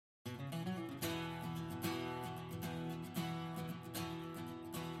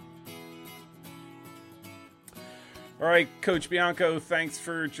All right, Coach Bianco, thanks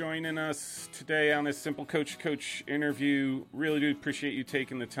for joining us today on this SimpleCoach coach interview. Really do appreciate you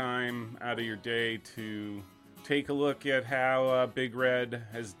taking the time out of your day to take a look at how Big Red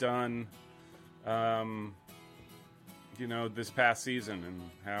has done, this past season, and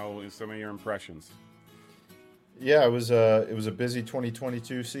how some of your impressions. Yeah, it was a busy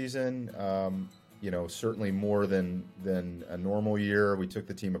 2022 season. Certainly more than a normal year. We took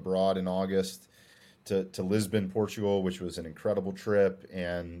the team abroad in August to Lisbon, Portugal, which was an incredible trip,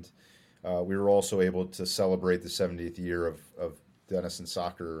 and we were also able to celebrate the 70th year of Denison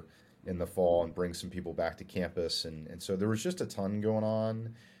soccer in the fall and bring some people back to campus, and so there was just a ton going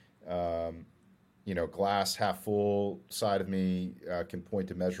on. Glass half full side of me can point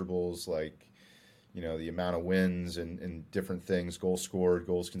to measurables like the amount of wins and different things, goals scored,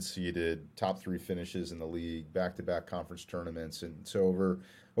 goals conceded, top three finishes in the league, back-to-back conference tournaments. And so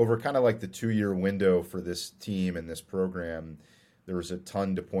over kind of like the 2-year window for this team and this program, there was a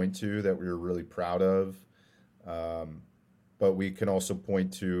ton to point to that we were really proud of. But we can also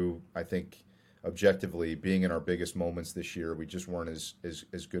point to, I think, objectively, being in our biggest moments this year, we just weren't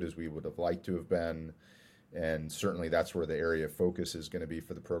as good as we would have liked to have been. And certainly that's where the area of focus is going to be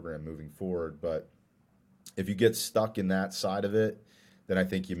for the program moving forward. But if you get stuck in that side of it, then I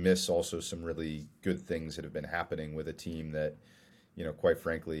think you miss also some really good things that have been happening with a team that, quite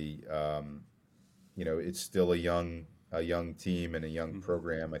frankly, it's still a young team and a young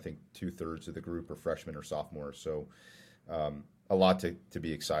program. I think 2/3 of the group are freshmen or sophomores. So a lot to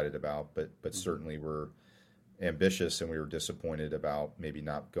be excited about, but certainly we're ambitious and we were disappointed about maybe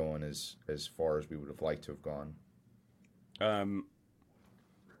not going as far as we would have liked to have gone.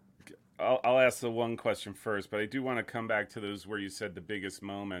 I'll ask the one question first, but I do want to come back to those where you said the biggest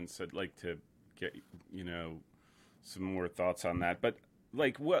moments. I'd like to get, some more thoughts on that. But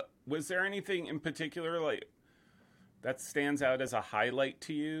what was there anything in particular that stands out as a highlight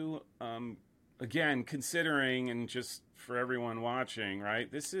to you? Again, considering, and just for everyone watching,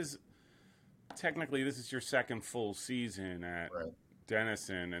 right? This is your second full season at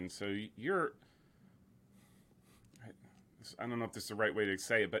Denison, and so I don't know if this is the right way to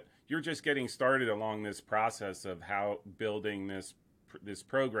say it, but you're just getting started along this process of how building this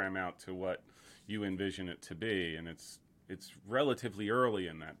program out to what you envision it to be, and it's relatively early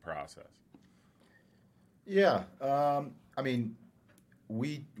in that process. Yeah,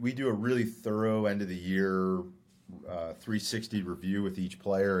 we do a really thorough end of the year 360 review with each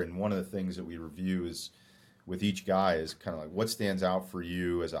player, and one of the things that we review is with each guy is kind of like what stands out for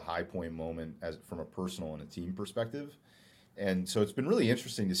you as a high point moment from a personal and a team perspective. And so it's been really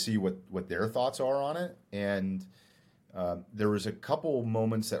interesting to see what their thoughts are on it. And there was a couple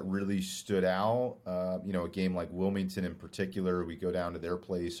moments that really stood out. A game like Wilmington in particular, we go down to their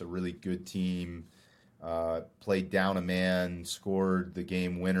place, a really good team, played down a man, scored the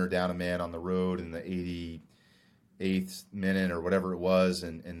game winner down a man on the road in the 88th minute or whatever it was,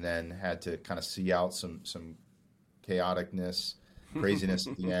 and then had to kind of see out some chaoticness, craziness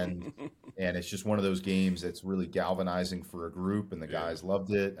at the end. And it's just one of those games that's really galvanizing for a group, and the guys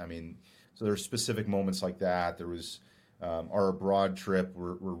loved it. So there's specific moments like that. There was our abroad trip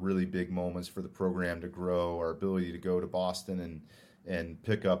were really big moments for the program to grow, our ability to go to Boston and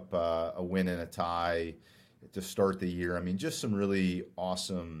pick up a win and a tie to start the year. Just some really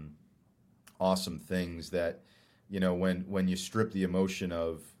awesome things that, when you strip the emotion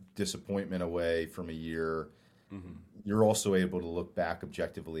of disappointment away from a year, you're also able to look back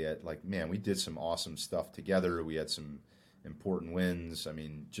objectively at man, we did some awesome stuff together. We had some important wins.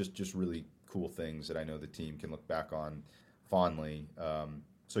 Just really cool things that I know the team can look back on fondly.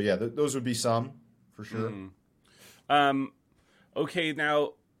 Those would be some for sure. Okay,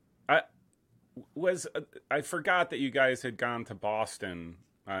 now I forgot that you guys had gone to Boston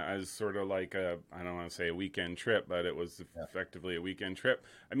as sort of like I don't want to say a weekend trip, but it was effectively a weekend trip.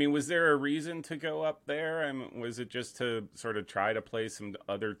 Was there a reason to go up there? Was it just to sort of try to play some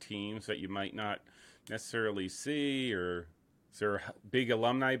other teams that you might not necessarily see, or is there a big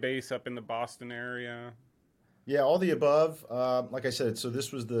alumni base up in the Boston area? Yeah, all the above. Like I said, so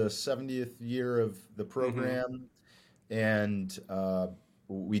this was the 70th year of the program, and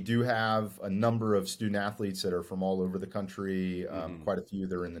we do have a number of student athletes that are from all over the country, quite a few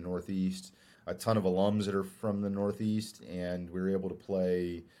that are in the Northeast, a ton of alums that are from the Northeast, and we were able to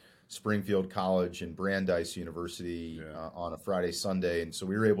play Springfield College and Brandeis University on a Friday, Sunday. And so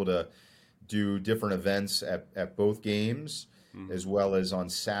we were able to do different events at both games, as well as on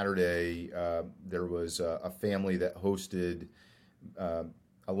Saturday, there was a family that hosted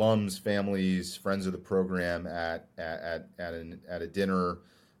alums, families, friends of the program at a dinner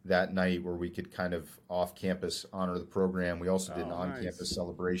that night where we could kind of off campus honor the program. We also did an Oh, on campus nice.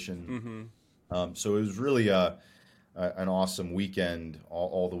 celebration. Mm-hmm. So it was really an awesome weekend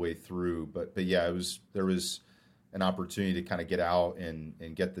all the way through. But yeah, there was an opportunity to kind of get out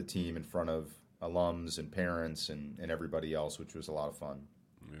and get the team in front of alums and parents and everybody else, which was a lot of fun.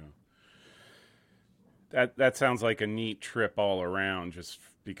 Yeah. That sounds like a neat trip all around, just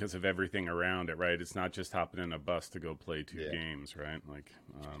because of everything around it, right? It's not just hopping in a bus to go play two Yeah. games, right? Like,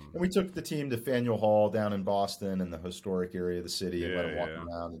 And we took the team to Faneuil Hall down in Boston and the historic area of the city and let them walk yeah,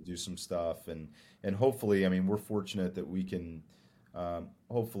 around and do some stuff. And hopefully, I mean, we're fortunate that we can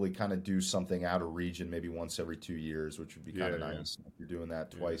hopefully kind of do something out of region maybe once every 2 years, which would be kind of yeah, nice. If you're doing that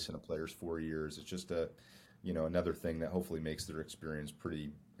yeah, twice in a player's 4 years, it's just another thing that hopefully makes their experience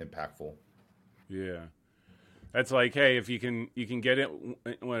pretty impactful. yeah. That's like, hey, if you can get it,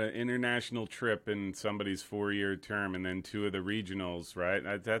 what, an international trip in somebody's 4-year term, and then 2 of the regionals, right?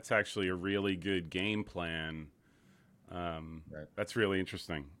 That's actually a really good game plan. Right. That's really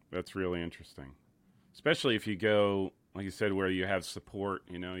interesting. That's really interesting, especially if you go, like you said, where you have support.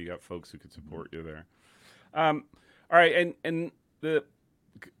 You got folks who could support you there. All right, and I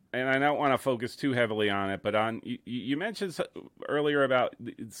don't want to focus too heavily on it, but you mentioned earlier about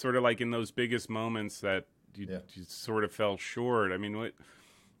sort of like in those biggest moments that you sort of fell short. I mean,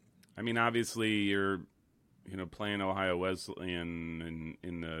 obviously you're playing Ohio Wesleyan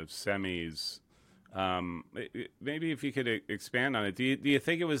in the semis. Maybe if you could expand on it, do you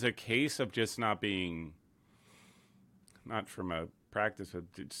think it was a case of just not from a practice,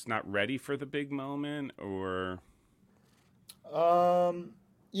 but just not ready for the big moment, or?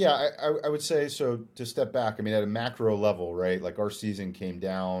 Yeah, I would say so. To step back, I mean, at a macro level, right? Like our season came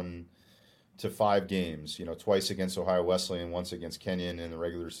down to 5 games. Twice against Ohio Wesleyan, once against Kenyon in the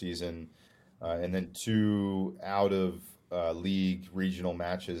regular season, and then 2 out of league regional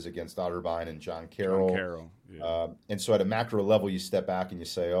matches against Otterbein and John John Carroll. Carroll, yeah. And so, at a macro level, you step back and you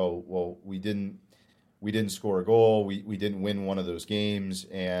say, "Oh, well, we didn't score a goal. We didn't win one of those games,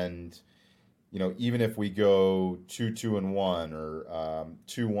 and." Even if we go 2-2-1 or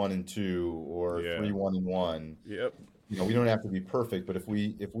 2-1-2 or Yeah. 3-1-1, Yep. we don't have to be perfect. But if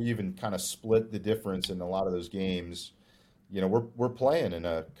we even kind of split the difference in a lot of those games, we're playing in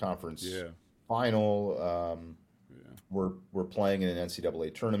a conference Yeah. final. Yeah. We're playing in an NCAA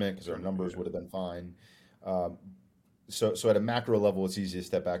tournament because our numbers Yeah. would have been fine. So at a macro level, it's easy to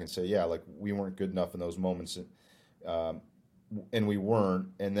step back and say, yeah, like we weren't good enough in those moments, and we weren't.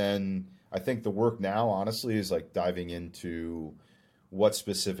 And then I think the work now, honestly, is like diving into what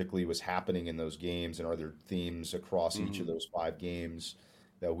specifically was happening in those games, and are there themes across each of Mm-hmm. those 5 games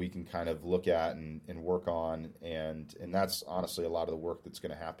that we can kind of look at and work on, and that's honestly a lot of the work that's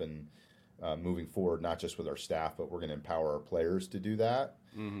going to happen moving forward, not just with our staff, but we're going to empower our players to do that.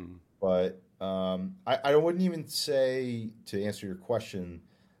 Mm-hmm. But I wouldn't even say, to answer your question,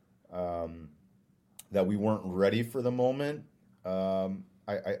 that we weren't ready for the moment.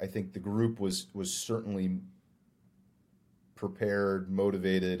 I think the group was certainly prepared,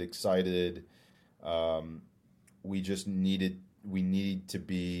 motivated, excited. We need to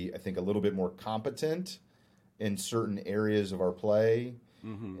be, I think, a little bit more competent in certain areas of our play.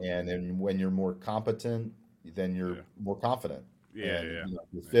 Mm-hmm. And then when you're more competent, then you're Yeah. more confident. Yeah. And Yeah. if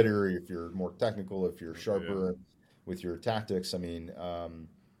you're fitter, if you're more technical, if you're Yeah. sharper with your tactics. I mean,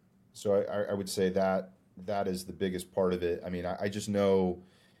 so I would say that is the biggest part of it. I mean, I just know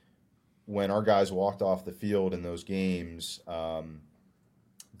when our guys walked off the field in those games,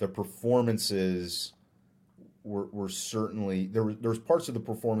 the performances were certainly there's parts of the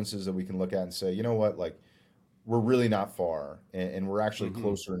performances that we can look at and say, you know what, like we're really not far, and we're actually Mm-hmm.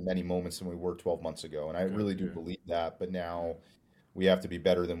 closer in many moments than we were 12 months ago. And I really do Yeah. believe that. But now we have to be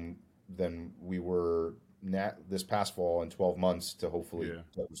better than we were this past fall in 12 months to hopefully Yeah.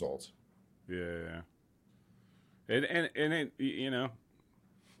 get results. Yeah. And it,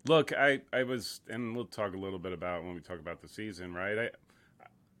 look, I was, and we'll talk a little bit about when we talk about the season, right?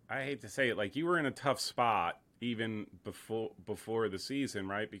 I hate to say it, like you were in a tough spot even before the season,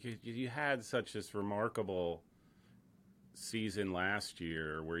 right? Because you had such this remarkable season last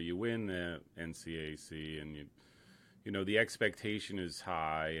year where you win the NCAC, and the expectation is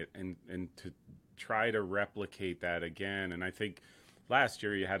high, and to try to replicate that again. And I think last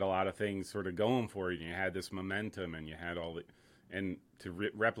year you had a lot of things sort of going for you, and you had this momentum, and you had all the, and to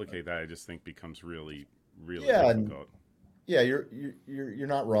replicate that, I just think becomes really, really Yeah, difficult. yeah, you're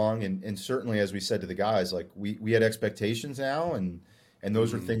not wrong, and certainly as we said to the guys, like we had expectations now, and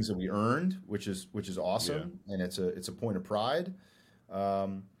those are Mm-hmm. things that we earned, which is Yeah. awesome, and it's a point of pride.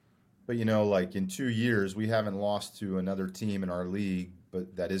 But like in 2 years, we haven't lost to another team in our league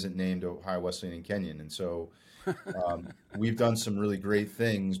but that isn't named Ohio Wesleyan and Kenyon. And so we've done some really great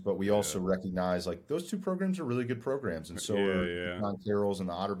things, but we also recognize like those two programs are really good programs, and so are John Carroll's and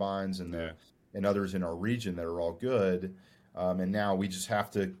the Otterbeins and others in our region that are all good. And now we just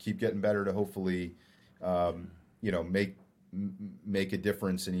have to keep getting better to hopefully, make a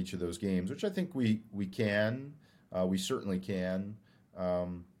difference in each of those games, which I think we can. We certainly can.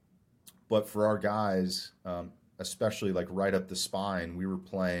 But for our guys, especially like right up the spine, we were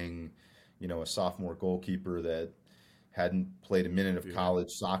playing, a sophomore goalkeeper that hadn't played a minute of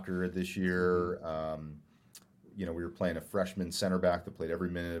college soccer this year. We were playing a freshman center back that played every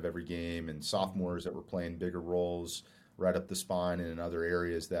minute of every game, and sophomores that were playing bigger roles right up the spine and in other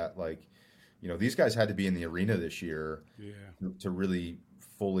areas that, like, these guys had to be in the arena this year to really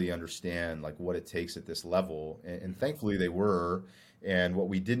fully understand like what it takes at this level. And thankfully they were. And what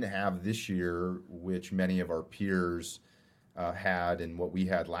we didn't have this year, which many of our peers had, and what we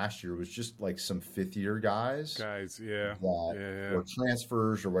had last year, was just like some fifth-year guys. That or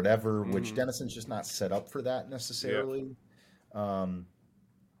transfers or whatever, which Denison's just not set up for that necessarily.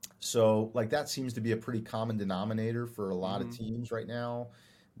 So like that seems to be a pretty common denominator for a lot of teams right now.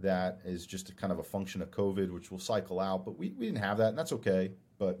 That is just a kind of a function of COVID, which will cycle out. But we didn't have that, and that's okay.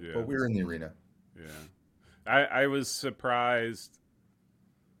 But we were in the arena. Yeah, I was surprised.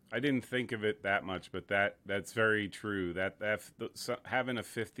 I didn't think of it that much, but that's very true. That having a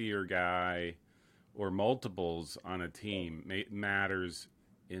fifth-year guy or multiples on a team matters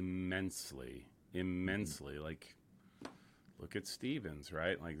immensely. Like, look at Stevens,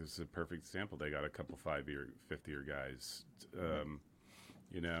 right? Like, this is a perfect example. They got a couple fifth-year guys.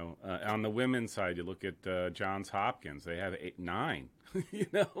 On the women's side, you look at Johns Hopkins. They have 8, 9.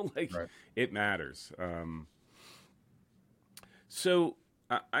 It matters. So,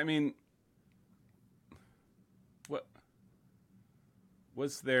 I mean, what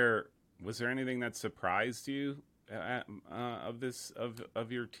was there anything that surprised you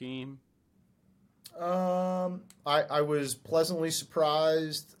of your team? I was pleasantly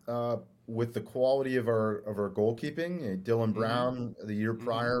surprised with the quality of our goalkeeping. Dylan Brown the year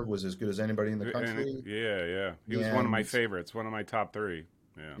prior was as good as anybody in the country. He was one of my favorites, one of my top 3.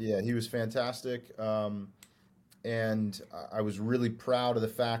 Yeah, he was fantastic. And I was really proud of the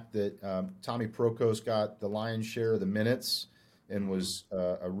fact that Tommy Prokos got the lion's share of the minutes and was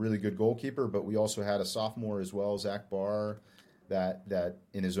a really good goalkeeper. But we also had a sophomore as well, Zach Barr, that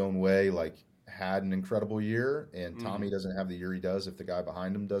in his own way had an incredible year. And Tommy doesn't have the year he does if the guy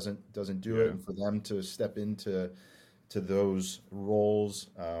behind him doesn't do it. And for them to step into those roles,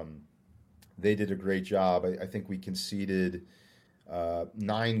 they did a great job. I think we conceded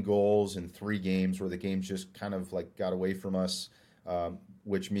 9 goals in 3 games where the games just kind of like got away from us,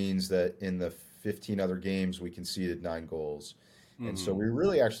 which means that in the 15 other games we conceded 9 goals. And so we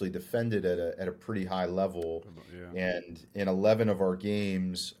really actually defended at a pretty high level. And in 11 of our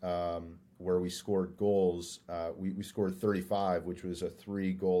games where we scored goals, we scored 35, which was a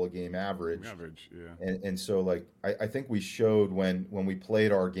 3-goal a game average. And so like I think we showed when we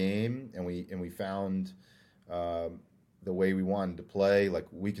played our game and we found the way we wanted to play, like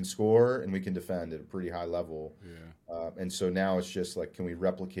we can score and we can defend at a pretty high level. And so now it's just like, can we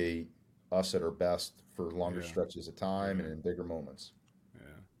replicate us at our best for longer stretches of time and in bigger moments?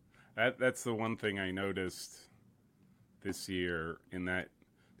 That's the one thing I noticed this year, in that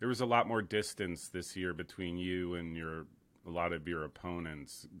there was a lot more distance this year between you and a lot of your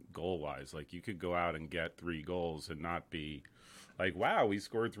opponents goal-wise. Like, you could go out and get 3 goals and not be like, wow, we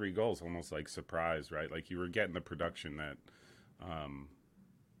scored 3 goals, almost like surprised, right? Like, you were getting the production that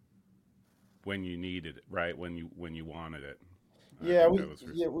when you needed it, right? When you wanted it.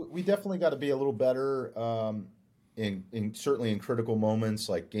 We definitely got to be a little better in certainly in critical moments.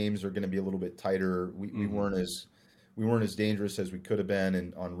 Like, games are going to be a little bit tighter. We weren't as dangerous as we could have been,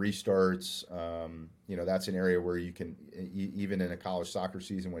 and on restarts, that's an area where you can, even in a college soccer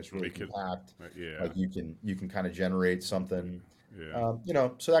season when it's really compact, like you can kind of generate something.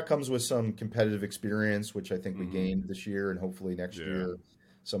 So that comes with some competitive experience, which I think we gained this year, and hopefully next year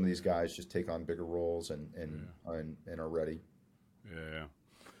some of these guys just take on bigger roles and are ready.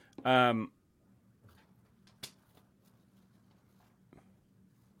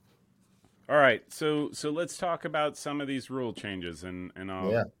 All right, so let's talk about some of these rule changes, and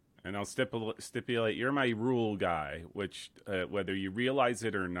I'll stipulate you're my rule guy, which whether you realize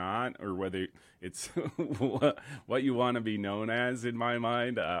it or not, or whether it's what you want to be known as in my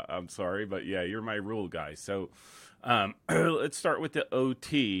mind, I'm sorry, but yeah, you're my rule guy. So let's start with the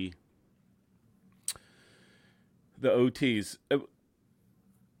OT. The OTs.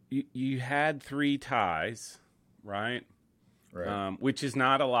 You had 3 ties, right? Right. which is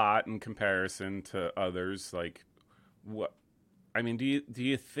not a lot in comparison to others. Like, what? I mean, do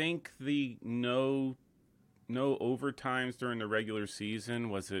you think the no overtimes during the regular season,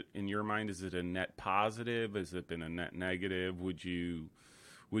 was it, in your mind, is it a net positive? Has it been a net negative? Would you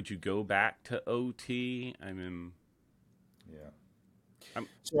go back to OT? I mean, Yeah. I'm,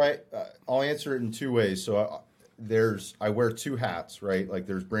 So I'll answer it in two ways. So I wear two hats, right? Like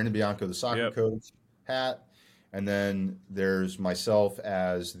there's Brandon Bianco, the soccer yep. coach hat, and then there's myself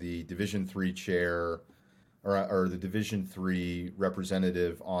as the Division III chair, or the Division III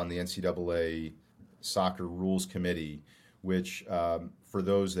representative on the NCAA Soccer Rules Committee. Which, for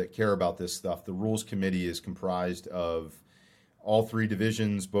those that care about this stuff, the Rules Committee is comprised of all three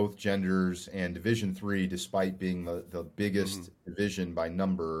divisions, both genders, and Division III, despite being the biggest division by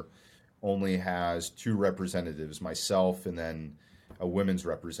number, only has two representatives, myself and then a women's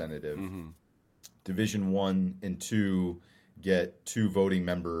representative. Division I and II get two voting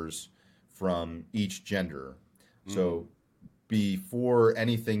members from each gender. So before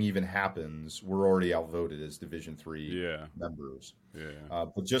anything even happens, we're already outvoted as Division III Yeah. members. Yeah.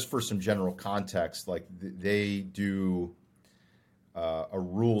 But just for some general context, like they do a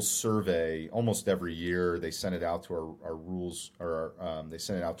rules survey almost every year. They send it out to our rules, or they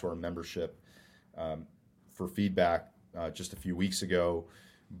send it out to our membership for feedback just a few weeks ago.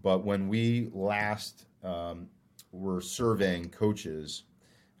 But when we last were surveying coaches,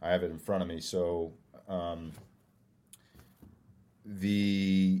 I have it in front of me. So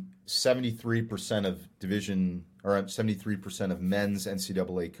the 73% of 73% of men's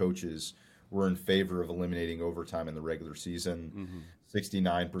NCAA coaches were in favor of eliminating overtime in the regular season.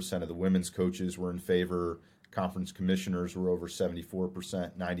 69% of the women's coaches were in favor. Conference commissioners were over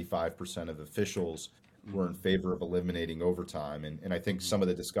 74%. 95% of officials were in favor of eliminating overtime. And I think some of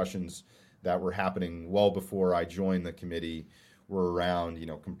the discussions that were happening well before I joined the committee were around,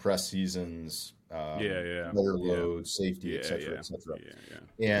 compressed seasons, player loads, safety, et cetera, et cetera.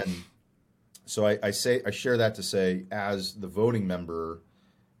 And so I share that to say, as the voting member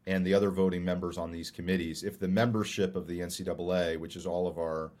and the other voting members on these committees, if the membership of the NCAA, which is all of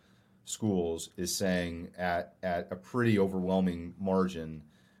our schools, is saying at a pretty overwhelming margin,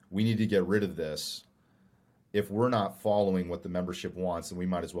 we need to get rid of this. If we're not following what the membership wants, then we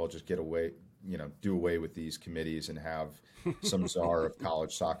might as well just do away with these committees and have some czar of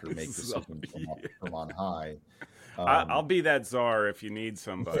college soccer make decisions from on high. I'll be that czar if you need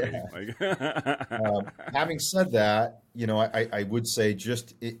somebody. Having said that, I would say,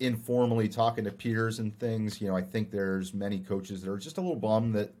 just informally talking to peers and things, I think there's many coaches that are just a little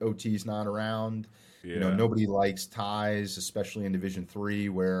bummed that OT's not around. Nobody likes ties, especially in Division III,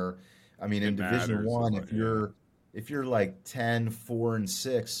 where, I mean, in Division I, if you're like 10, 4, and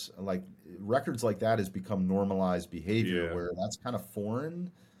 6, like records like that has become normalized behavior, where that's kind of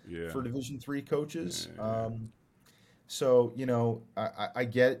foreign for Division III coaches. So, I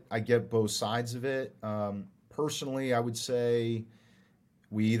get both sides of it. Personally, I would say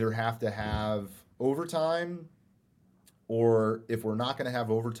we either have to have overtime, or if we're not going to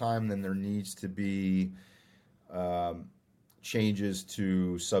have overtime, then there needs to be changes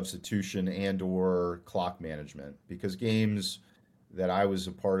to substitution and or clock management. Because games that I was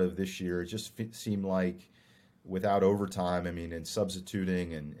a part of this year, it just seemed like without overtime, I mean, and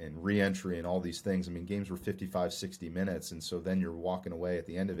substituting and re-entry and all these things, I mean, games were 55, 60 minutes. And so then you're walking away at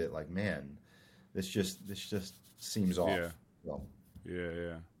the end of it like, man, this just seems off. Yeah. Well,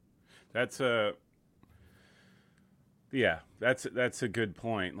 That's a good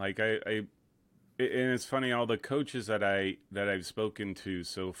point. Like and it's funny, all the coaches that I've spoken to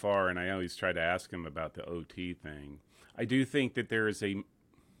so far, and I always try to ask them about the OT thing. I do think that there is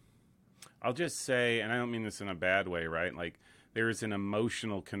I'll just say, and I don't mean this in a bad way, right? Like, there is an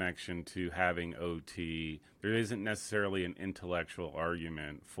emotional connection to having OT. There isn't necessarily an intellectual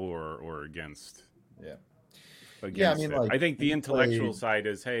argument for or against. I mean, I think the intellectual side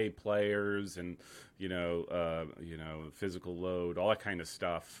is, hey, players and physical load, all that kind of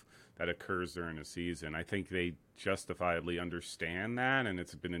stuff that occurs during a season. I think they justifiably understand that, and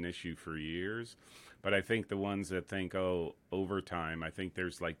it's been an issue for years. But I think the ones that think, oh, overtime, I think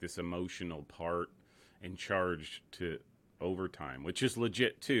there's like this emotional part and charge to overtime, which is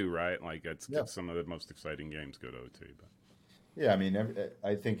legit too, right? Like, it's some of the most exciting games go to OT. But yeah, I mean,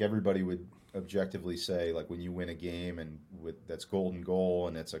 I think everybody would objectively say, like, when you win a game and that's golden goal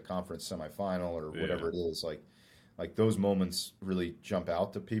and it's a conference semifinal or whatever it is, like those moments really jump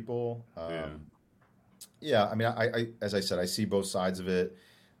out to people. I mean, I as I said, I see both sides of it.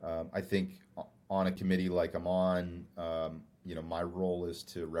 I think on a committee like I'm on, my role is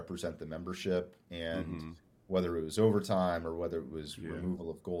to represent the membership, and whether it was overtime or whether it was removal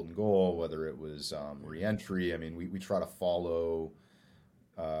of golden goal, whether it was reentry. I mean, we try to follow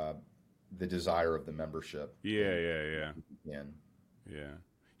the desire of the membership. Yeah. And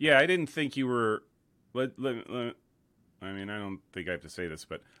Yeah. I didn't think you were. I mean, I don't think I have to say this,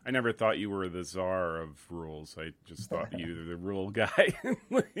 but I never thought you were the czar of rules. I just thought you were the rule guy.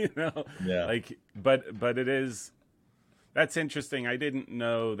 Yeah. Like, but it is. That's interesting. I didn't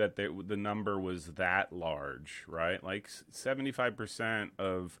know that the number was that large, right? Like 75%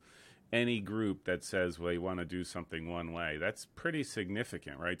 of any group that says, well, they want to do something one way. That's pretty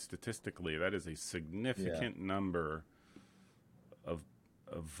significant, right? Statistically, that is a significant number of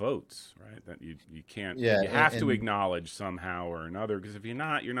votes, right? That you can't, you have to acknowledge somehow or another, because if you're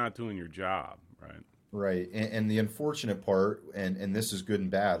not doing your job, right? Right. And the unfortunate part, and this is good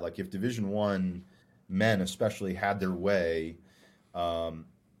and bad, like if Division I men especially had their way,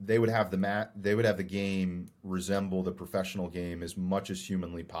 they would have the game resemble the professional game as much as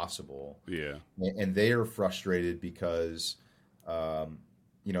humanly possible. Yeah. And they are frustrated because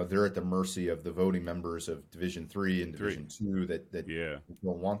they're at the mercy of the voting members of Division III and Division II that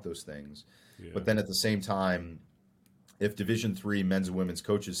don't want those things. Yeah. But then at the same time, if Division III men's and women's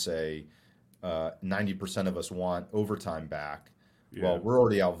coaches say 90% of us want overtime back, well, we're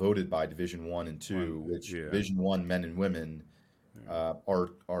already outvoted by Division I and II, which Division I men and women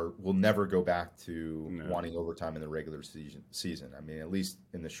will never go back to wanting overtime in the regular season. I mean, at least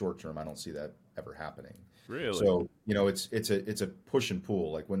in the short term, I don't see that ever happening. Really? So it's a push and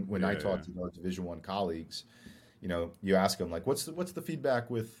pull. Like when I talk to our Division I colleagues, you ask them like, what's the feedback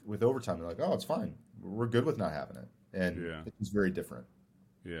with overtime? They're like, oh, it's fine. We're good with not having it, and it's very different.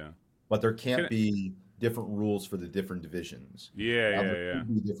 Yeah. But there can't be different rules for the different divisions. There could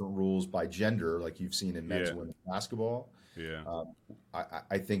be different rules by gender, like you've seen in men's and women's basketball. Yeah.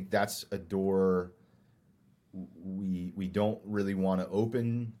 I think that's a door we don't really want to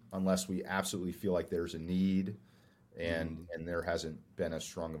open unless we absolutely feel like there's a need, and there hasn't been as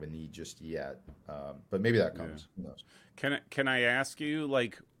strong of a need just yet. But maybe that comes. Who knows? Can I ask you,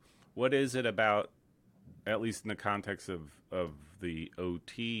 like, what is it about, at least in the context of the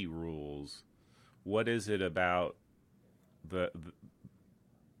OT rules, what is it about the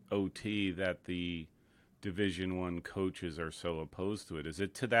OT that the Division I coaches are so opposed to it? Is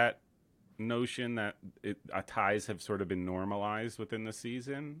it to that notion that ties have sort of been normalized within the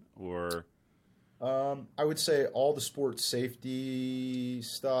season, or? I would say all the sports safety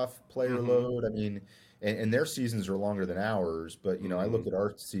stuff, player load. I mean, and their seasons are longer than ours. But I look at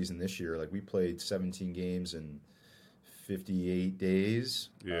our season this year. Like we played 17 games in 58 days.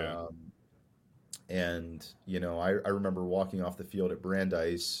 Yeah. And I remember walking off the field at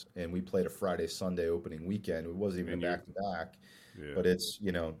Brandeis, and we played a Friday Sunday opening weekend. It wasn't even back to back, but it's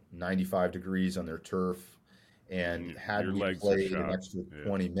 95 degrees on their turf, and had we played an extra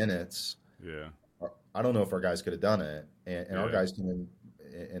 20 minutes, I don't know if our guys could have done it. And our guys came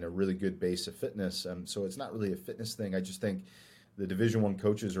in a really good base of fitness, so it's not really a fitness thing. I just think the Division I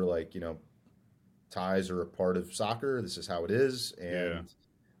coaches are like, ties are a part of soccer. This is how it is, and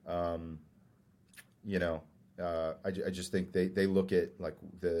I just think they look at like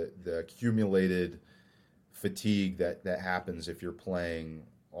the accumulated fatigue that happens if you're playing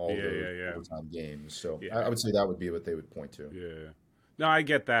all those overtime games. So I would say that would be what they would point to. Yeah. No, I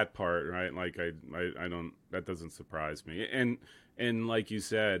get that part, right? Like I don't, that doesn't surprise me. And like you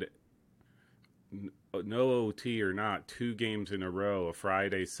said, no OT or not, 2 games in a row, a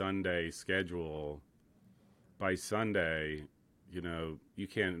Friday, Sunday schedule. By Sunday, you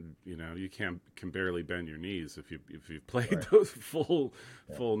can barely bend your knees if you've played those full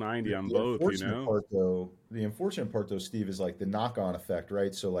 90 on both. The unfortunate part though, Steve, is like the knock-on effect,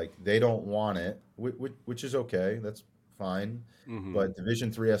 right? So like they don't want it, which is okay, that's fine. But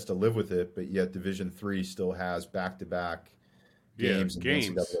Division III has to live with it. But yet Division III still has back-to-back games in the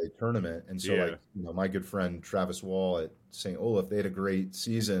NCAA tournament, and so my good friend Travis Wall at St. Olaf, they had a great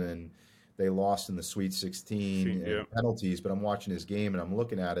season and they lost in the Sweet 16 and penalties, but I'm watching his game and I'm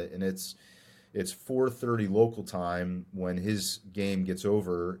looking at it, and it's 4:30 local time when his game gets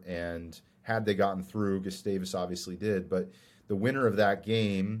over, and had they gotten through, Gustavus obviously did, but the winner of that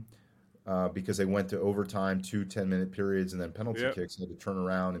game, because they went to overtime, 2 10-minute periods, and then penalty kicks, had to turn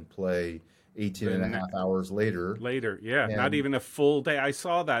around and play 18 and a half hours later. And not even a full day. I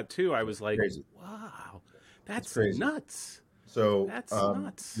saw that too. I was like, crazy. Wow, that's nuts. So that's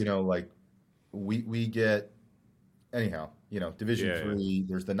nuts. We get, anyhow, Division III,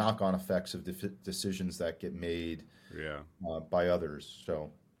 there's the knock-on effects of decisions that get made by others.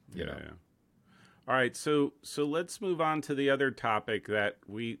 So, All All right, so let's move on to the other topic that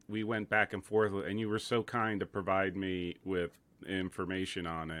we went back and forth with, and you were so kind to provide me with information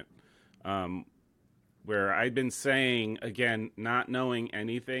on it. Um, where I'd been saying, again, not knowing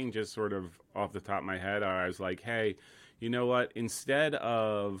anything, just sort of off the top of my head, I was like, hey, you know what? Instead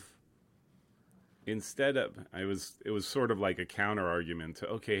of it was sort of like a counter argument to,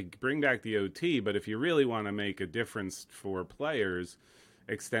 okay, bring back the OT, but if you really want to make a difference for players,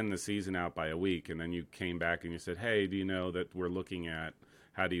 extend the season out by a week. And then you came back and you said, hey, do you know that we're looking at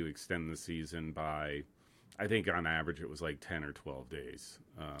how do you extend the season by, I think on average it was like 10 or 12 days.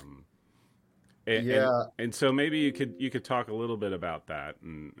 And, Yeah, and so maybe you could talk a little bit about that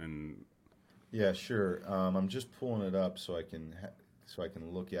and yeah, sure. I'm just pulling it up so I can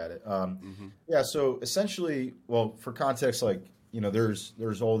look at it. mm-hmm, Yeah, so essentially, well, for context, like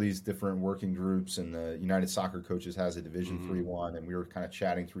there's all these different working groups, and the United Soccer Coaches has a Division mm-hmm, 3 one, and we were kind of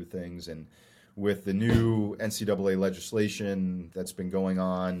chatting through things, and with the new NCAA legislation that's been going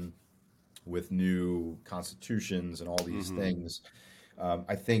on, with new constitutions and all these mm-hmm, things,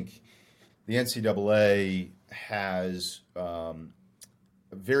 I think the NCAA has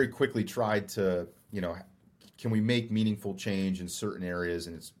very quickly tried to, can we make meaningful change in certain areas?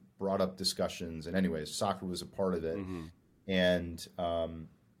 And it's brought up discussions. And anyways, soccer was a part of it. mm-hmm. And,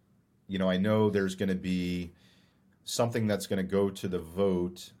 I know there's going to be something that's going to go to the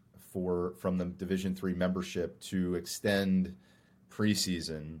vote from the Division 3 membership to extend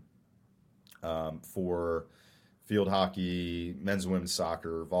preseason for field hockey, men's and women's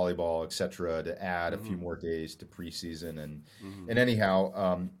soccer, volleyball, etc., to add a few more days to preseason. And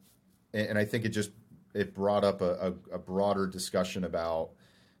anyhow, and I think it brought up a broader discussion about,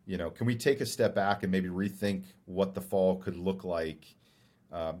 can we take a step back and maybe rethink what the fall could look like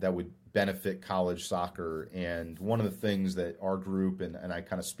that would benefit college soccer? And one of the things that our group and I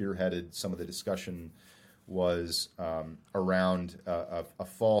kind of spearheaded some of the discussion was around a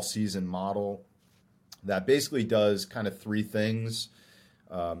fall season model that basically does kind of three things.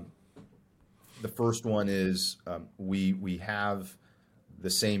 The first one is we have the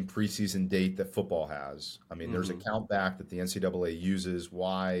same preseason date that football has. I mean, there's a count back that the NCAA uses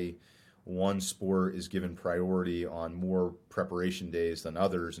why one sport is given priority on more preparation days than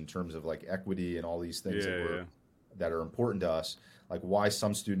others in terms of like equity and all these things that are important to us. Like why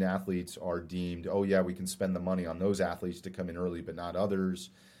some student athletes are deemed, oh yeah, we can spend the money on those athletes to come in early, but not others.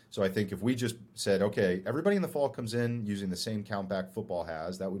 So I think if we just said, okay, everybody in the fall comes in using the same count back football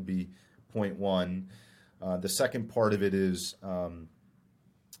has, that would be point one. The second part of it is, I'm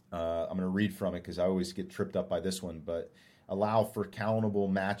going to read from it because I always get tripped up by this one, but allow for countable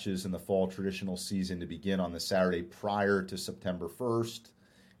matches in the fall traditional season to begin on the Saturday prior to September 1st.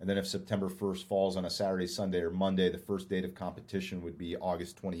 And then if September 1st falls on a Saturday, Sunday, or Monday, the first date of competition would be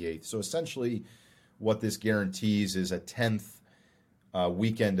August 28th. So essentially what this guarantees is a 10th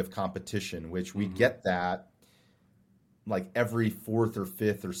weekend of competition, which we get that like every fourth or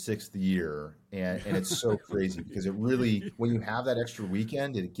fifth or sixth year. And it's so crazy because it really, when you have that extra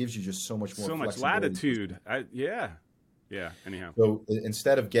weekend, it gives you just so much more So much latitude. Yeah. Anyhow. So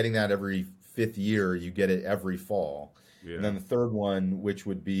instead of getting that every fifth year, you get it every fall. Yeah. And then the third one, which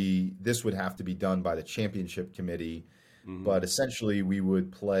would be, this would have to be done by the championship committee, but essentially we would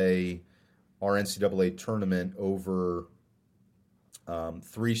play our NCAA tournament over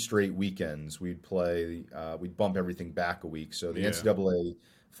 3 straight weekends. We'd bump everything back a week. So the NCAA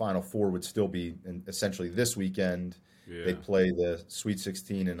Final Four would still be essentially this weekend. Yeah. They'd play the Sweet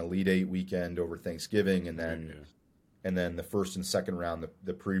 16 and Elite 8 weekend over Thanksgiving, and then the first and second round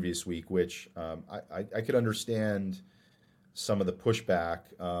the previous week, which I could understand some of the pushback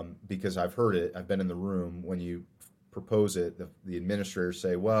because I've heard it. I've been in the room when you propose it. The administrators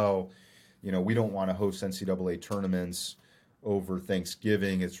say, well, we don't want to host NCAA tournaments over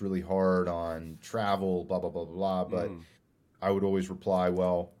Thanksgiving. It's really hard on travel, blah, blah, blah, blah, blah. But I would always reply,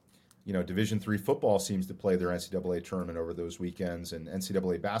 well, Division III football seems to play their NCAA tournament over those weekends, and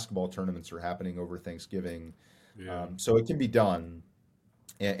NCAA basketball tournaments are happening over Thanksgiving. Yeah. So it can be done.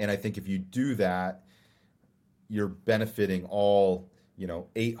 And I think if you do that, you're benefiting all,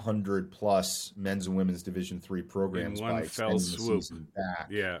 800 plus men's and women's Division III programs in one by fell extending swoop. the season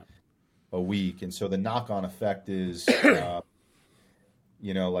back a week. And so the knock-on effect is,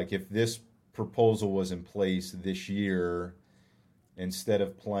 like if this proposal was in place this year, instead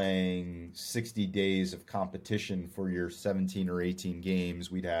of playing 60 days of competition for your 17 or 18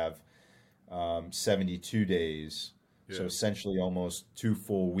 games, we'd have 72 days. Yeah. So essentially almost 2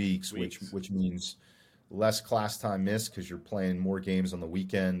 full weeks. Which means less class time missed because you're playing more games on the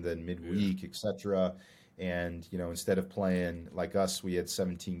weekend than midweek, etc. And, instead of playing like us, we had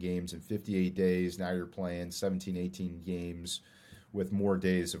 17 games in 58 days. Now you're playing 17, 18 games with more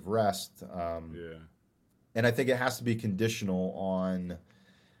days of rest. Yeah. And I think it has to be conditional on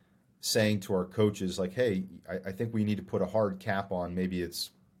saying to our coaches, like, hey, I think we need to put a hard cap on, maybe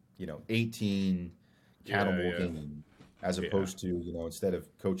it's, 18 countable games, as opposed to, instead of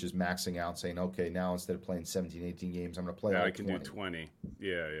coaches maxing out saying, okay, now instead of playing 17, 18 games, I'm going to play all I can 20. do 20.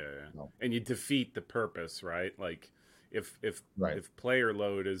 Yeah. No. And you defeat the purpose, right? Like if Right. if player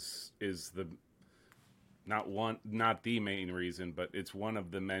load is the not the main reason, but it's one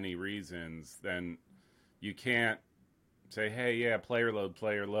of the many reasons, then you can't say, hey, yeah, player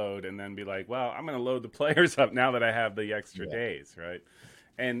load, and then be like, well, I'm going to load the players up now that I have the extra days, right?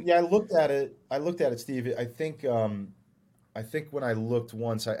 And yeah, I looked at it, Steve. I think when I looked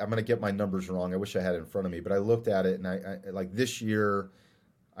once, I'm going to get my numbers wrong. I wish I had it in front of me, but I looked at it, and I like this year,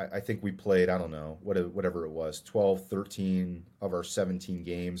 I think we played, I don't know, whatever it was, 12, 13 of our 17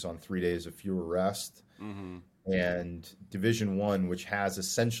 games on 3 days of fewer rest. mm-hmm. And Division One, which has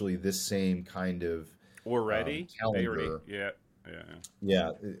essentially this same kind of already calendar. Yeah.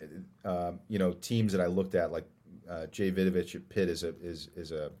 Teams that I looked at, like Jay Vidovich at Pitt is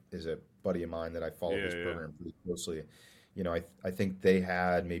a buddy of mine that I follow his program pretty closely. I think they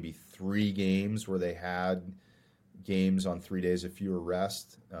had maybe 3 games where they had games on 3 days of fewer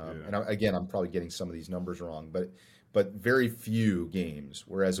rest. And I'm probably getting some of these numbers wrong, but very few games,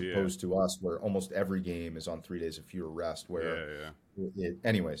 whereas opposed to us, where almost every game is on 3 days of fewer rest.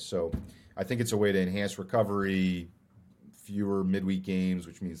 Anyway, so I think it's a way to enhance recovery, fewer midweek games,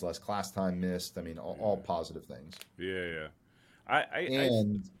 which means less class time missed. I mean, all positive things. Yeah.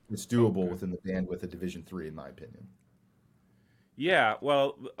 It's doable within the bandwidth of Division III, in my opinion. Yeah,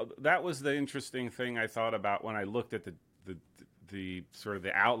 well, that was the interesting thing I thought about when I looked at the sort of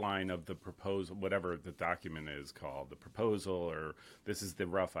the outline of the proposal, whatever the document is called, the proposal, or this is the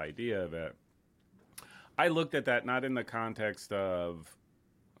rough idea of it. I looked at that not in the context of,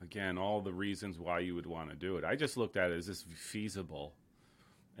 again, all the reasons why you would want to do it. I just looked at it, is this feasible?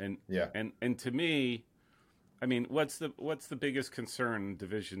 And to me, I mean, what's the biggest concern in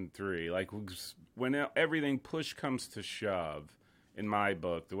Division III? Like, when everything push comes to shove, in my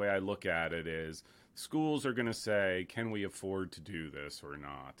book, the way I look at it is schools are going to say, can we afford to do this or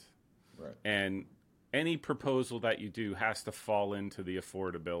not? Right. And any proposal that you do has to fall into the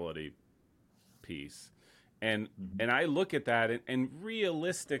affordability piece. And I look at that, and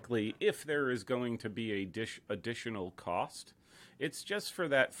realistically, if there is going to be a additional cost, it's just for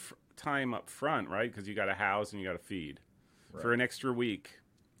that time up front, right? Because you got to house and you got to feed for an extra week.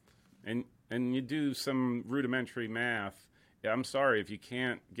 And you do some rudimentary math. Yeah, I'm sorry, if you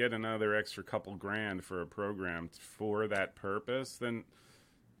can't get another extra couple grand for a program for that purpose, then,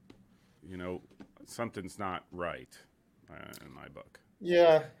 something's not right in my book.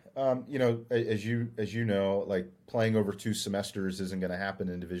 Yeah. As you know, like playing over 2 semesters isn't going to happen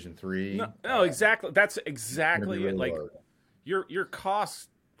in Division III. No, exactly. That's exactly really it. Like hard. your cost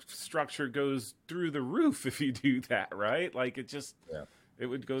structure goes through the roof if you do that, right? Like it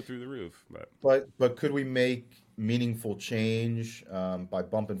would go through the roof. But could we make meaningful change by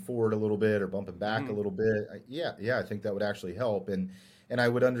bumping forward a little bit or bumping back a little bit? I think that would actually help. And I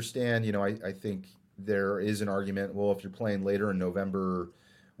would understand, I think there is an argument, well, if you're playing later in November,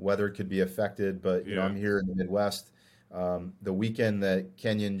 weather could be affected. But, I'm here in the Midwest. The weekend that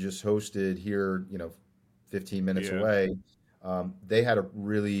Kenyon just hosted here, 15 minutes away, they had a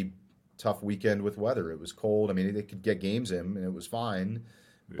really tough weekend with weather. It was cold. I mean, they could get games in, and it was fine.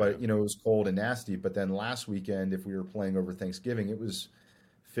 But, it was cold and nasty. But then last weekend, if we were playing over Thanksgiving, it was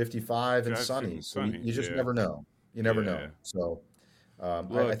 55 and sunny. So you just never know. You never know. So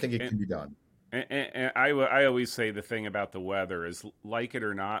I think it can be done. And I always say the thing about the weather is, like it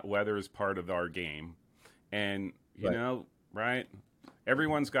or not, weather is part of our game. And, right?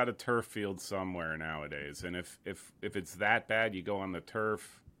 Everyone's got a turf field somewhere nowadays. And if it's that bad, you go on the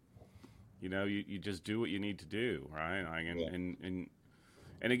turf. You just do what you need to do, right?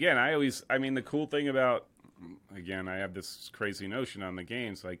 And again, the cool thing about, again, I have this crazy notion on the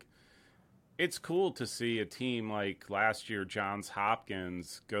games, like, it's cool to see a team like last year, Johns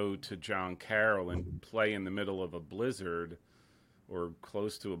Hopkins, go to John Carroll and play in the middle of a blizzard or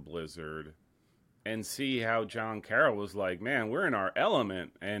close to a blizzard, and see how John Carroll was like, man, we're in our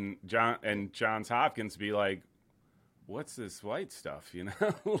element, and Johns Hopkins be like, what's this white stuff,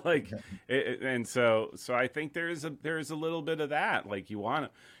 and so I think there's a little bit of that. Like,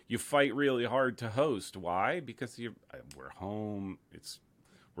 you fight really hard to host. Why? Because we're home.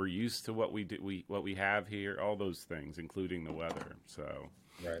 We're we're used to what we have here, all those things, including the weather. So,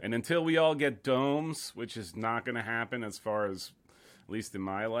 Right. and until we all get domes, which is not going to happen as far as, at least in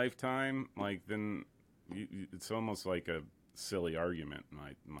my lifetime, like then it's almost like a silly argument in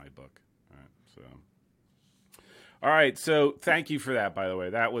my book. All right, so. All right, so thank you for that. By the way,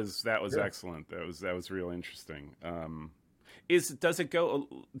 that was Sure. excellent. That was real interesting. Does it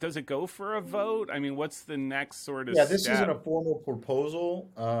go for a vote? I mean, what's the next sort of Yeah, this isn't a step? formal proposal.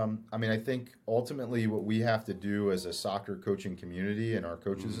 I mean, I think ultimately what we have to do as a soccer coaching community and our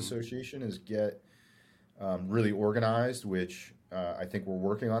coaches Mm-hmm. association is get really organized, which I think we're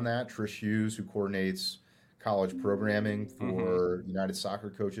working on that. Trish Hughes, who coordinates college programming Mm-hmm. for United Soccer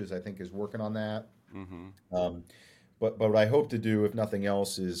Coaches, I think is working on that. Mm-hmm. Um, but what I hope to do, if nothing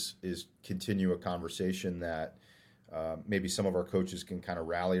else, is continue a conversation that maybe some of our coaches can kind of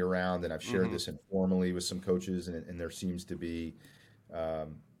rally around. And I've shared Mm-hmm. this informally with some coaches, and there seems to be,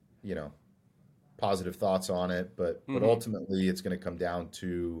 um, you know, positive thoughts on it. But Mm-hmm. ultimately, it's going to come down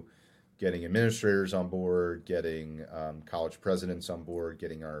to getting administrators on board, getting college presidents on board,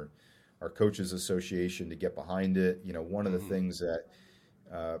 getting our coaches association to get behind it. You know, one of the Mm-hmm. things that,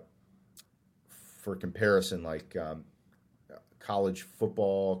 uh, for comparison, like college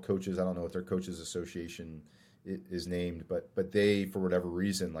football coaches, I don't know what their coaches association is named, but they, for whatever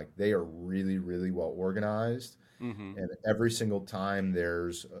reason, like they are really really well organized, Mm-hmm. and every single time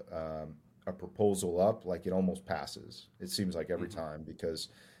there's a proposal up, like it almost passes. It seems like every Mm-hmm. time because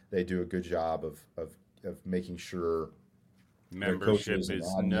they do a good job of making sure their Membership coaches and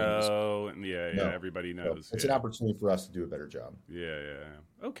is admins no, and yeah, know. everybody So knows. it's an Yeah, opportunity for us to do a better job. yeah.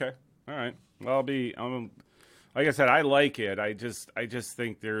 Okay, all right. Well, like I said, I like it. I just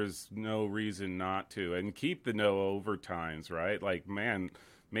think there's no reason not to, and keep the no overtimes, right? Like, man,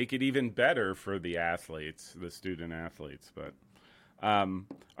 make it even better for the athletes, the student athletes. But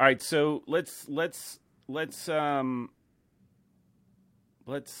all right, so let's let's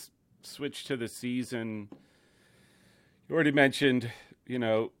switch to the season. You already mentioned, you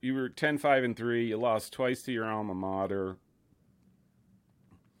were 10-5-3. You lost twice to your alma mater.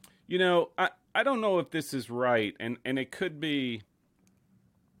 I don't know if this is right, and it could be.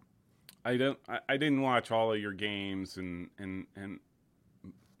 I didn't watch all of your games, and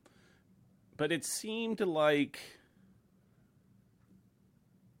but it seemed like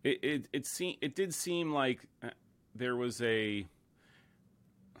it did seem like there was a.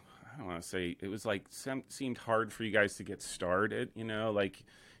 I don't want to say it was like seemed hard for you guys to get started. Like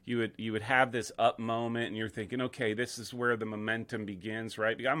you would have this up moment, and you're thinking, okay, this is where the momentum begins,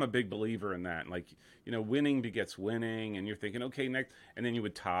 right? Because I'm a big believer in that. Like winning begets winning, and you're thinking, okay, next, and then you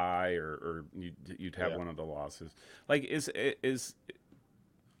would tie, or you'd have Yeah. one of the losses. Like is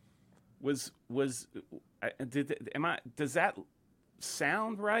was am I does that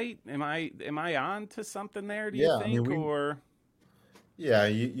sound right? Am I on to something there? Do you Yeah, I mean think or? yeah,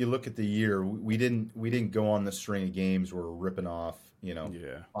 you look at the year. We didn't go on the string of games where we're ripping off,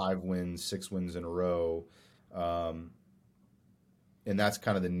 Yeah. 5 wins, 6 wins in a row, um, and that's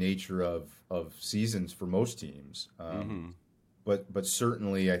kind of the nature of seasons for most teams. Mm-hmm. But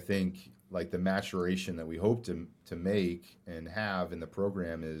certainly, I think like the maturation that we hope to make and have in the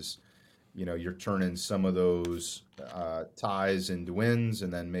program is, you're turning some of those ties into wins,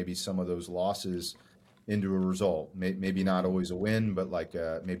 and then maybe some of those losses into a result. Maybe not Mm-hmm. always a win, but like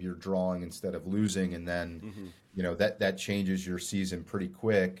maybe you're drawing instead of losing, and then Mm-hmm. that changes your season pretty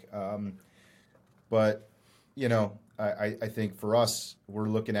quick. But I think for us, we're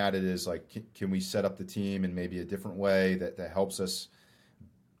looking at it as like, can we set up the team in maybe a different way that helps us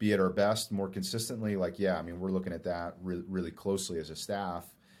be at our best more consistently? Like, yeah, I mean, we're looking at that really closely as a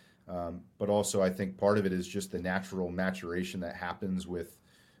staff. But also, I think part of it is just the natural maturation that happens with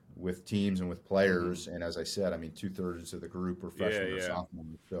teams and with Mm-hmm. players. And as I said, I mean, 2/3 of the group are Yeah, freshmen or yeah.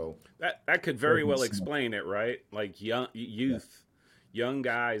 sophomores. So That could there very can be well some, explain it, right? Like young yeah. youth, young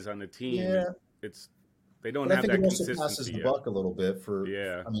guys on the team. Yeah, It's they don't but I have think it that also passes consistency the yet. buck a little bit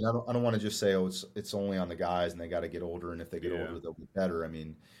Yeah, I mean, I don't want to just say, oh, it's only on the guys and they got to get older, and if they get yeah, older, they'll be better. I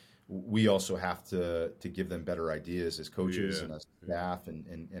mean, we also have to give them better ideas as coaches yeah, and as yeah, staff,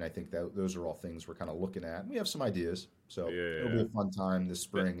 and I think that those are all things we're kind of looking at. We have some ideas, so it'll be yeah. a fun time this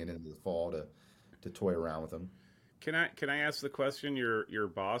But spring and into the fall to toy around with them. can I ask the question your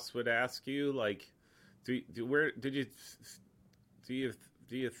boss would ask you? Like, where did you do you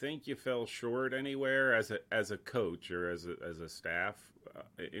do you think you fell short anywhere as a coach or as a staff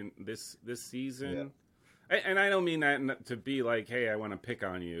in this Yeah. season? And I don't mean that to be like, hey, I want to pick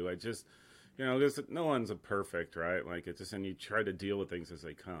on you. I just, there's no one's a perfect, right? Like it just, and you try to deal with things as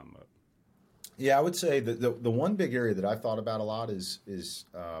they come. But. Yeah, I would say that the one big area that I've thought about a lot is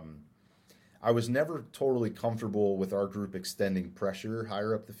I was never totally comfortable with our group extending pressure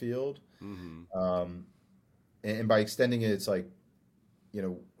higher up the field. Mm-hmm. Um, and by extending it, it's like, you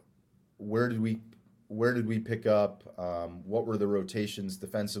know, where did we where did we pick up? What were the rotations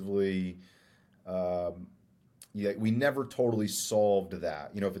defensively? Um, yeah, we never totally solved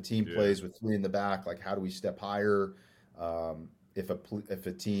that. You know, if a team Yeah. plays with three in the back, like how do we step higher? If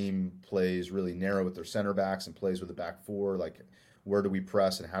a team plays really narrow with their center backs and plays with a back four, like where do we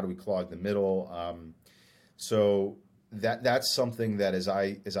press and how do we clog the middle? So that's something that as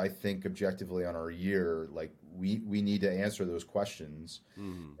I think objectively on our year, like we need to answer those questions.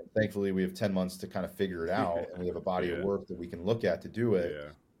 Mm-hmm. And thankfully, we have 10 months to kind of figure it out, and we have a body of Yeah. work that we can look at to do it.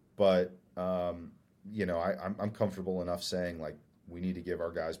 Yeah. But I'm comfortable enough saying like we need to give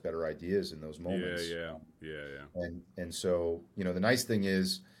our guys better ideas in those Yeah. moments. Yeah. Yeah. Yeah. And so the nice thing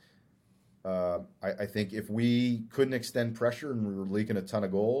is, I think if we couldn't extend pressure and we were leaking a ton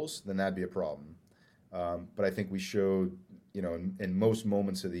of goals, then that'd be a problem. But I think we showed, in most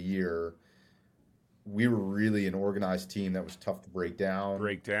moments of the year, we were really an organized team that was tough to break down.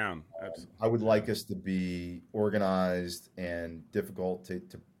 Break down. I would Yeah. like us to be organized and difficult to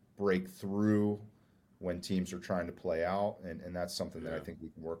break through when teams are trying to play out, and that's something that I Yeah. think we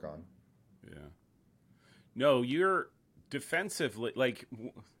can work on. Yeah. No, you're defensively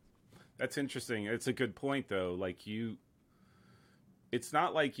that's interesting. It's a good point though. It's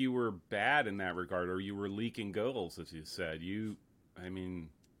not like you were bad in that regard, or you were leaking goals, as you said. I mean,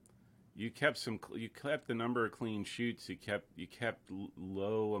 you kept the number of clean shoots. You kept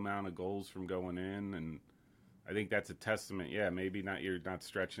low amount of goals from going in, and I think that's a testament. Yeah, maybe you're not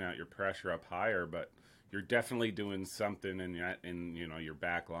stretching out your pressure up higher, but you're definitely doing something in your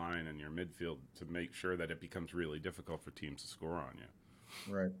back line and your midfield to make sure that it becomes really difficult for teams to score on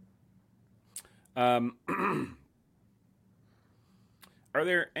you. Right. Are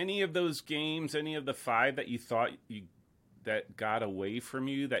there any of those games, any of the five that you thought that got away from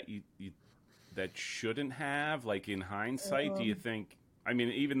you that you that shouldn't have? Like in hindsight, do you think? I mean,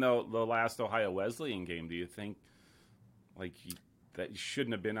 even though the last Ohio Wesleyan game, do you think that you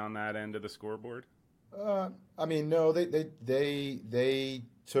shouldn't have been on that end of the scoreboard? I mean, no, they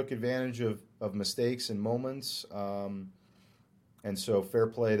took advantage of mistakes and moments, and so fair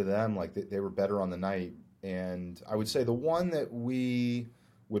play to them. Like they were better on the night, and I would say the one that we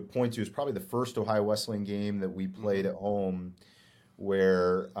would point to is probably the first Ohio Wesleyan game that we played at home,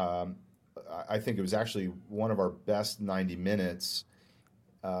 where I think it was actually one of our best 90 minutes.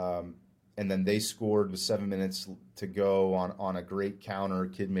 And then they scored with 7 minutes to go on a great counter.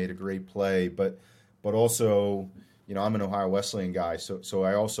 Kid made a great play, but also, I'm an Ohio Wesleyan guy, so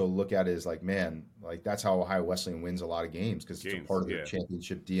I also look at it as like, man, like that's how Ohio Wesleyan wins a lot of games because it's a part of their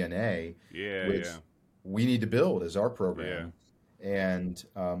championship DNA, Yeah, which yeah, we need to build as our program. And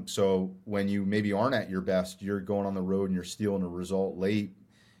so when you maybe aren't at your best, you're going on the road and you're stealing a result late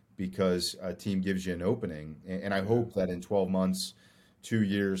because a team gives you an opening. And I hope that in 12 months, 2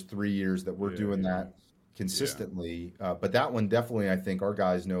 years, 3 years, that we're doing that consistently. But that one definitely, I think our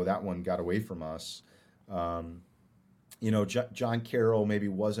guys know that one got away from us. John Carroll maybe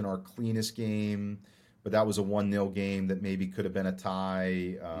wasn't our cleanest game, but that was a 1-0 game that maybe could have been a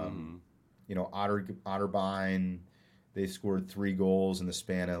tie. Otterbein, they scored 3 goals in the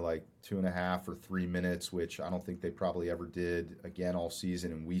span of like 2.5 or 3 minutes, which I don't think they probably ever did again all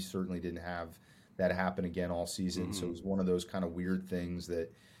season, and we certainly didn't have that happen again all season. So it was one of those kind of weird things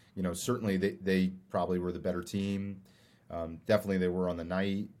that, certainly they probably were the better team. Definitely they were on the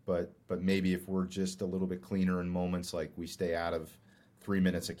night, but maybe if we're just a little bit cleaner in moments, like we stay out of 3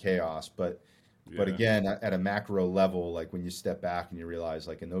 minutes of chaos. But again, at a macro level, like when you step back and you realize,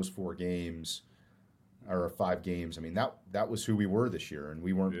 like in those 4 games or 5 games, I mean that was who we were this year, and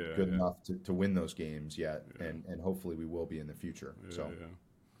we weren't good enough to win those games yet, and hopefully we will be in the future.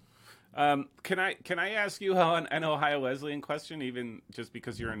 Can I ask you an Ohio Wesleyan question, even just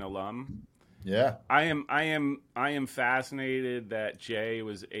because you're an alum? Yeah. I am fascinated that Jay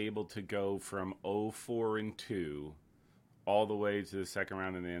was able to go from 0-4-2 all the way to the second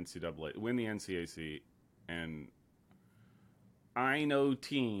round in the NCAA, win the NCAC, and I know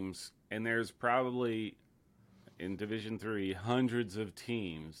teams, and there's probably in Division III hundreds of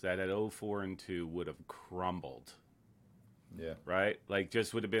teams that at 0-4-2 would have crumbled. Yeah. Right? Like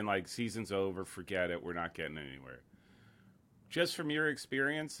just would have been like season's over, forget it, we're not getting anywhere. Just from your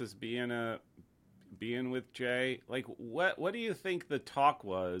experience as being with Jay, like what do you think the talk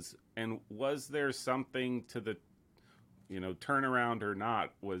was, and was there something to the turnaround or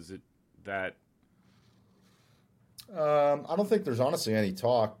not? Was it that I don't think there's honestly any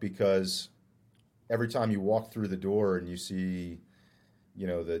talk because every time you walk through the door and you see,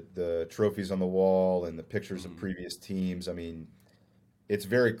 the trophies on the wall and the pictures of Mm-hmm. previous teams, I mean, it's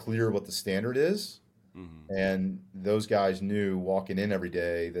very clear what the standard is. Mm-hmm. And those guys knew walking in every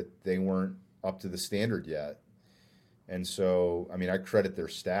day that they weren't up to the standard yet. And so, I mean, I credit their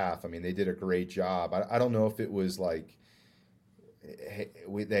staff. I mean, they did a great job. I don't know if it was like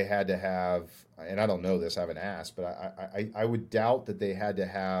they had to have, and I don't know this, I haven't asked, but I would doubt that they had to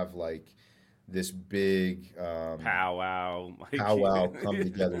have like this big Powwow, like powwow come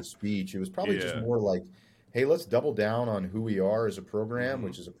together speech. It was probably just yeah. more like, hey, let's double down on who we are as a program, Mm-hmm.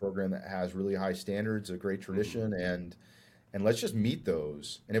 which is a program that has really high standards, a great Mm-hmm. tradition, and let's just meet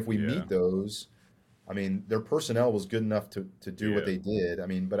those. And if we Yeah. meet those, I mean, their personnel was good enough to do what Yeah. they did. I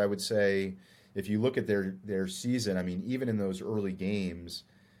mean, but I would say if you look at their season, I mean, even in those early games,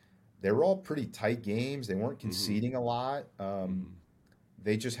 they were all pretty tight games. They weren't Mm-hmm. conceding a lot. Mm-hmm.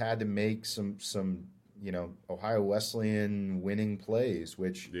 They just had to make some Ohio Wesleyan winning plays,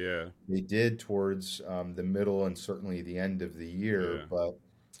 which Yeah. they did towards the middle and certainly the end of the year. Yeah. But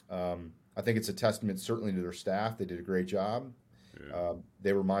I think it's a testament certainly to their staff. They did a great job. Yeah.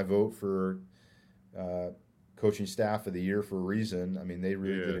 They were my vote for uh, coaching staff of the year for a reason. I mean, they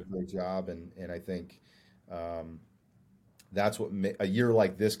really did Yeah. a great job, and I think um, that's what a year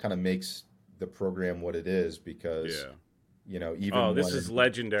like this kind of makes the program what it is because Yeah. Oh, even this is when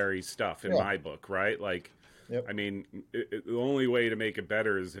legendary stuff in yeah, my book, right? Like, yep, I mean, the only way to make it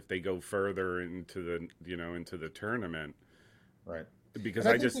better is if they go further into into the tournament, right, because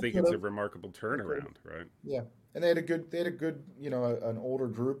and I I think just they think could it's a have. remarkable They could have. turnaround, right? Yeah, and they had a good, an older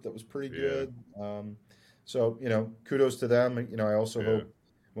group that was pretty Yeah. good. So kudos to them. I also Yeah. hope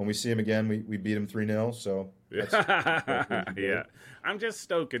when we see them again, we beat them 3-0. So that's Yeah. always Yeah. good. I'm just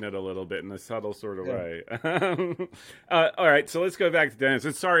stoking it a little bit in a subtle sort of Yeah, way. All right, so let's go back to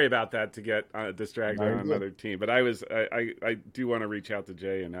Denison. Sorry about that to get distracted now on you're good. another team, but I do want to reach out to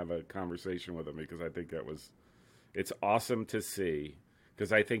Jay and have a conversation with him because I think it's awesome to see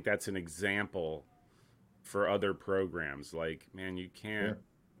because I think that's an example for other programs. Like, man, you can't,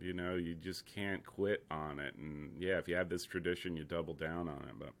 Sure. you just can't quit on it. And yeah, if you have this tradition, you double down on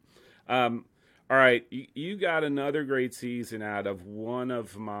it. But all right, you got another great season out of one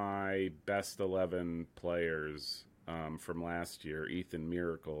of my best 11 players from last year, Ethan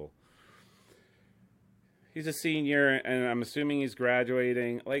Miracle. He's a senior, and I'm assuming he's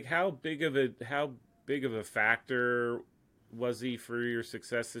graduating. Like, how big of a factor was he for your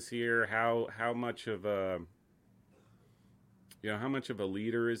success this year? How much of a how much of a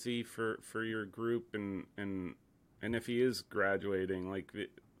leader is he for your group? And if he is graduating, like,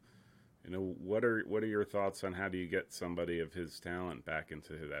 what are your thoughts on how do you get somebody of his talent back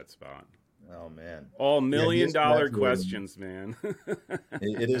into that spot? Oh man, All yeah, he million is dollar graduating. questions, man.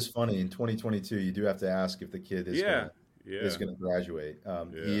 It is funny in 2022. You do have to ask if the kid Yeah, yeah, is gonna graduate. He yeah.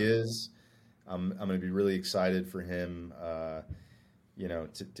 is. I'm going to be really excited for him.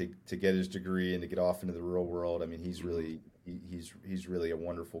 To get his degree and to get off into the real world. I mean, Mm-hmm. he's really a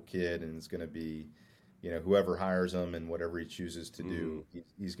wonderful kid, and it's going to be, whoever hires him and whatever he chooses to Mm-hmm. do,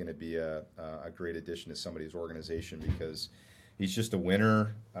 he's going to be a great addition to somebody's organization because he's just a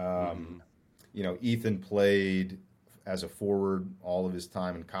winner. Mm-hmm. Ethan played as a forward all of his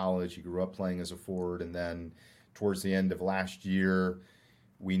time in college. He grew up playing as a forward, and then towards the end of last year,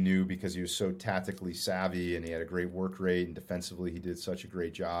 we knew because he was so tactically savvy and he had a great work rate and defensively he did such a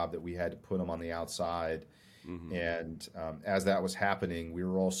great job that we had to put him on the outside. Mm-hmm. And as that was happening, we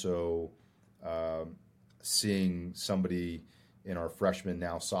were also um, seeing somebody in our freshman,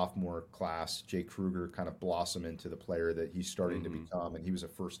 now sophomore class, Jake Kruger, kind of blossom into the player that he's starting to Mm-hmm. become. And he was a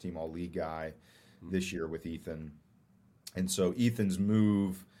first team all league guy this year with Ethan. And so Ethan's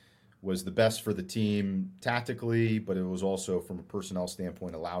move was the best for the team tactically, but it was also from a personnel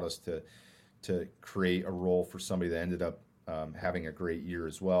standpoint allowed us to create a role for somebody that ended up having a great year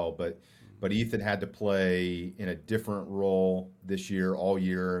as well. But Ethan had to play in a different role this year, all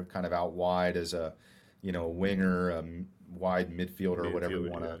year, kind of out wide as a winger, wide midfielder, or whatever you Midfield,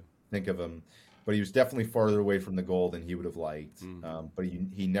 want yeah. to think of him. But he was definitely farther away from the goal than he would have liked. Mm-hmm. But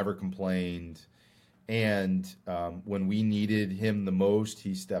he never complained. And when we needed him the most,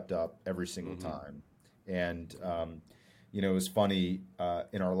 he stepped up every single Mm-hmm. time. And it was funny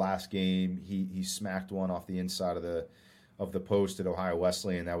in our last game, he smacked one off the inside of the post at Ohio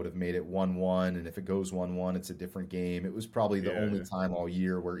Wesleyan. That would have made it 1-1. And if it goes 1-1, it's a different game. It was probably the only Yeah, time all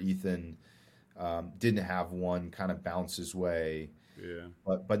year where Ethan didn't have one kind of bounce his way. yeah,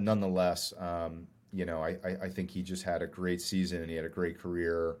 But nonetheless, I think he just had a great season and he had a great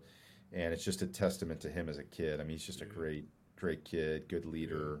career, and it's just a testament to him as a kid. I mean, he's just a yeah, great kid, good yeah.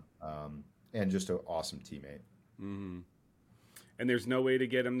 leader. and just an awesome teammate. Mm-hmm. And there's no way to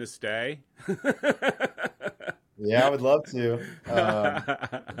get him to stay? Yeah, I would love to.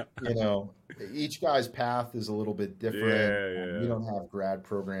 You know, each guy's path is a little bit different. We Yeah. don't have grad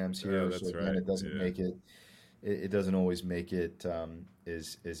programs Oh, here, so that's again, right. it doesn't make it. It doesn't always make it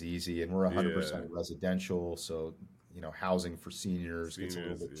as easy. And we're 100% Yeah. residential, so you know, housing for seniors gets a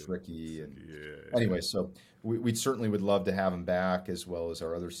little Seniors, bit tricky. And yeah. anyway, so we certainly would love to have him back as well as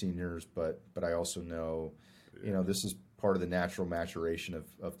our other seniors. But I also know, you know, this is part of the natural maturation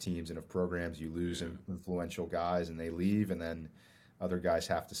of teams and of programs. You lose influential guys and they leave, and then other guys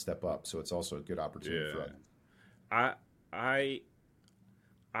have to step up. So it's also a good opportunity for us. I I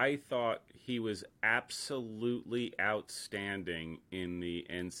I thought he was absolutely outstanding in the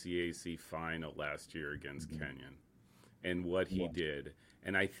NCAC final last year against Kenyon and what he did.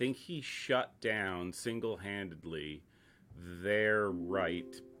 And I think he shut down single-handedly their right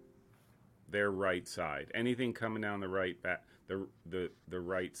side. Anything coming down the right back, the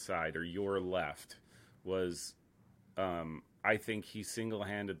right side or your left was I think he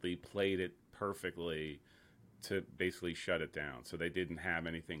single-handedly played it perfectly to basically shut it down. So they didn't have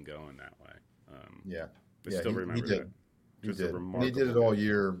anything going that way. I still remember he that. did. Just He a did. And remarkable he did it all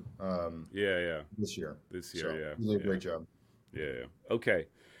year. This year. This So year, he did a great job. Yeah. Okay.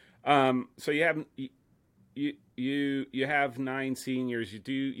 So you have 9 seniors.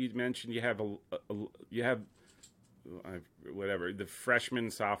 You mentioned you have whatever, the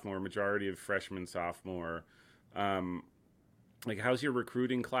freshman sophomore, majority of freshman sophomore. Like, how's your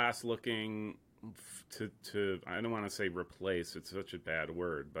recruiting class looking to I don't want to say replace, it's such a bad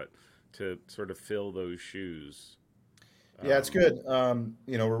word, but to sort of fill those shoes? Yeah, it's good.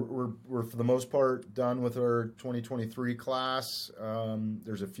 You know, we're for the most part done with our 2023 class.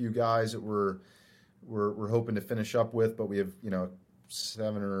 There's a few guys that we're hoping to finish up with, but we have, you know,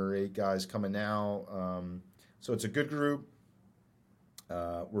 7 or 8 guys coming now. So it's a good group.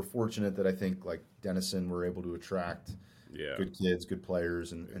 We're fortunate that I think like Denison, we're able to attract good kids, good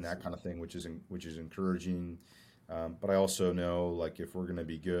players, and that kind of thing, which is encouraging. But I also know, like, if we're going to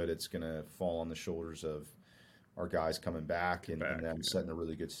be good, it's going to fall on the shoulders of our guys coming back and them setting a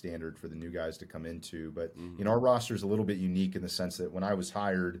really good standard for the new guys to come into. But you know, our roster is a little bit unique in the sense that when I was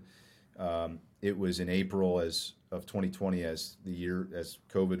hired, it was in April of 2020, as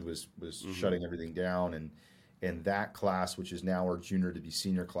COVID was shutting everything down, and that class, which is now our junior to be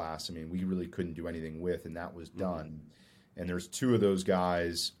senior class, I mean, we really couldn't do anything with, and that was done. And there's 2 of those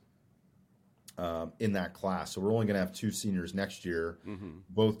guys in that class, so we're only going to have 2 seniors next year.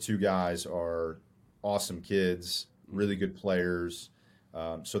 Both 2 guys are awesome kids, really good players.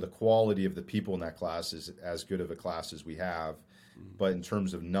 So the quality of the people in that class is as good of a class as we have. But in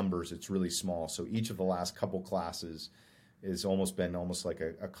terms of numbers, it's really small. So each of the last couple classes has been almost like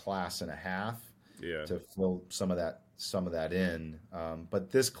a class and a half to fill some of that in. But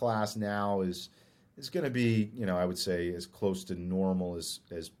this class now is going to be, you know, I would say as close to normal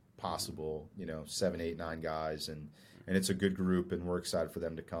as possible. You know, 7, 8, 9 guys, and it's a good group, and we're excited for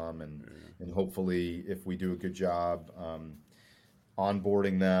them to come, and hopefully, if we do a good job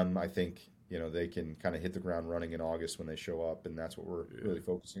onboarding them, I think, you know, they can kind of hit the ground running in August when they show up, and that's what we're really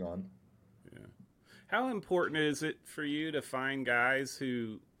focusing on. Yeah. How important is it for you to find guys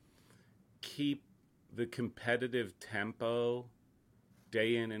who keep the competitive tempo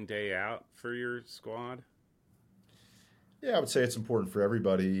day in and day out for your squad? Yeah, I would say it's important for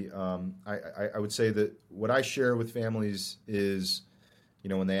everybody. I would say that what I share with families is, you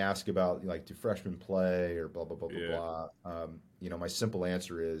know, when they ask about, like, do freshmen play or blah, blah, blah, blah, blah, you know, my simple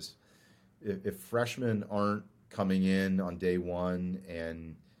answer is if freshmen aren't coming in on day one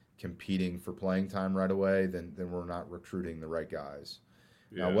and competing for playing time right away, then we're not recruiting the right guys.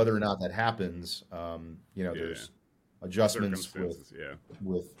 Now, whether or not that happens, you know, there's adjustments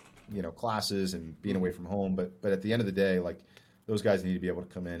with you know, classes and being away from home, but at the end of the day, like, those guys need to be able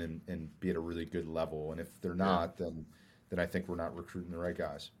to come in and be at a really good level, and if they're not, then I think we're not recruiting the right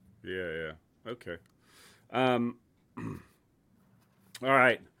guys. Okay. All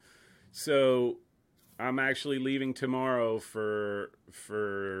right, so I'm actually leaving tomorrow for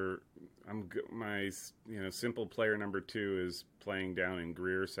my, you know, Simple player number 2 is playing down in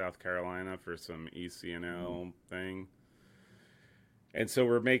Greer, South Carolina for some ECNL thing. And so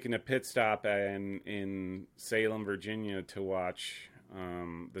we're making a pit stop in Salem, Virginia to watch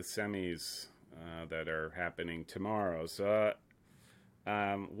the semis that are happening tomorrow. So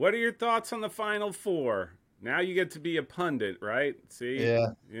what are your thoughts on the Final Four? Now you get to be a pundit, right? See?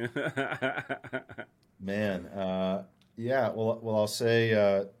 Yeah. Man. Yeah. Well, I'll say,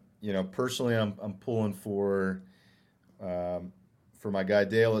 you know, personally, I'm pulling for for my guy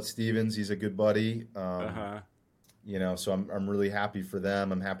Dale at Stevens. He's a good buddy. So I'm really happy for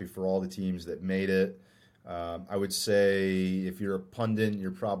them. I'm happy for all the teams that made it. I would say if you're a pundit,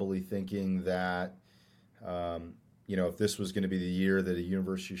 you're probably thinking that, if this was going to be the year that a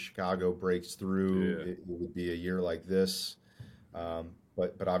University of Chicago breaks through, it would be a year like this.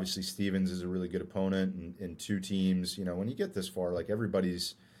 But obviously Stevens is a really good opponent, and two teams, when you get this far, like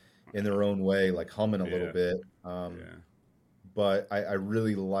everybody's in their own way, like humming a little bit. But I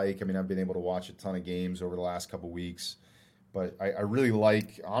really like, I've been able to watch a ton of games over the last couple of weeks, but I really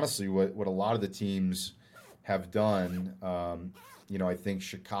like, honestly, what a lot of the teams have done. I think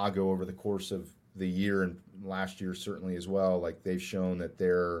Chicago over the course of the year and last year certainly as well, like they've shown that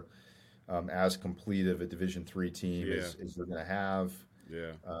they're as complete of a Division III team as they're going to have.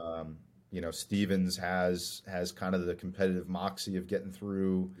 Stevens has kind of the competitive moxie of getting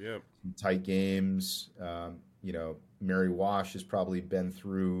through some tight games. Mary Wash has probably been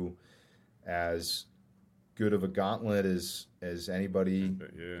through as good of a gauntlet as anybody,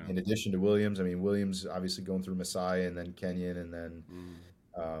 in addition to Williams. Williams obviously going through Messiah and then Kenyon, and then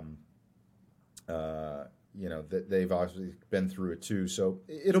that they've obviously been through it too. So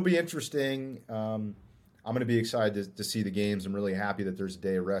it'll be interesting. I'm going to be excited to see the games. I'm really happy that there's a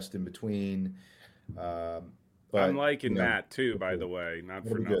day of rest in between. But I'm liking that too, by the way, not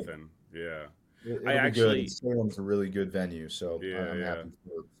for nothing. Good. It'll be good. Salem's a really good venue, so I'm happy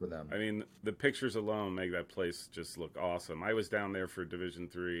for them. The pictures alone make that place just look awesome. I was down there for Division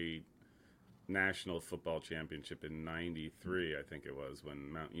III National Football Championship in '93, I think it was,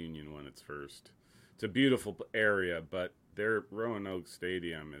 when Mount Union won its first. It's a beautiful area, but their Roanoke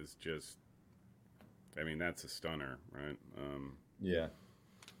Stadium is just, that's a stunner, right?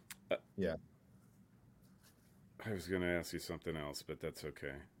 I was going to ask you something else, but that's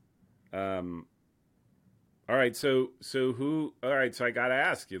okay. All right, so I got to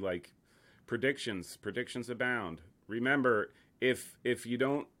ask you, like, predictions abound. Remember, if you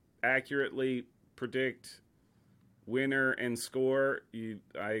don't accurately predict winner and score,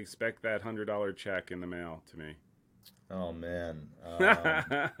 I expect that $100 check in the mail to me. Oh man.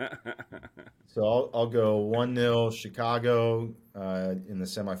 So I'll go 1-0 Chicago in the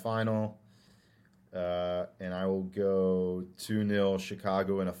semifinal. And I will go 2-0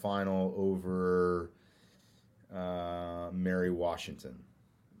 Chicago in a final over Mary Washington.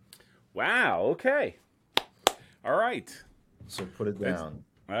 Wow. Okay. All right. So put it down.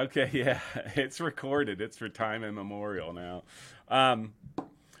 Okay. Yeah. It's recorded. It's for time immemorial now.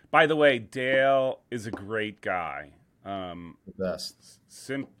 By the way, Dale is a great guy. The best.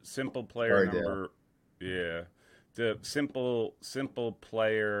 Simple player Sorry, number. Dale. Yeah. The simple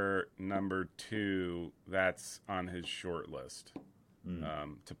player number 2, that's on his short list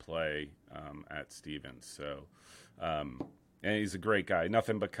to play at Stevens. So, and he's a great guy.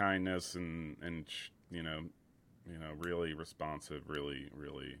 Nothing but kindness and really responsive, really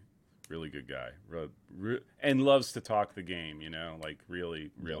good guy. And loves to talk the game.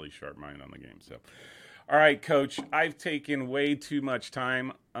 Really sharp mind on the game. So, all right, Coach, I've taken way too much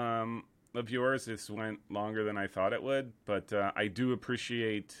time of yours. This went longer than I thought it would, but I do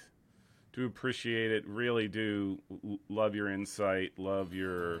appreciate it. Really do love your insight, love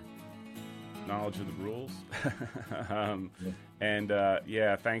your knowledge of the rules. And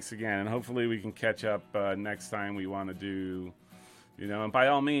thanks again. And hopefully we can catch up next time we want to do, and by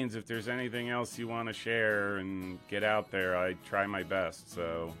all means, if there's anything else you want to share and get out there, I try my best.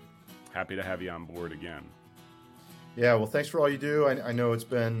 So happy to have you on board again. Yeah, well, thanks for all you do. I know it's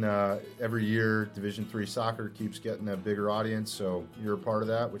been every year Division III soccer keeps getting a bigger audience, so you're a part of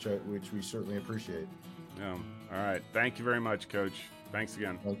that, which we certainly appreciate. Yeah. All right. Thank you very much, Coach. Thanks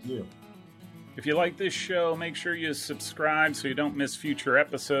again. Thank you. If you like this show, make sure you subscribe so you don't miss future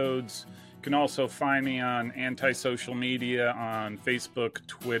episodes. You can also find me on anti-social media on Facebook,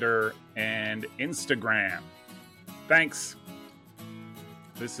 Twitter, and Instagram. Thanks.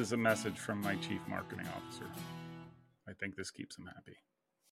 This is a message from my Chief Marketing Officer. I think this keeps him happy.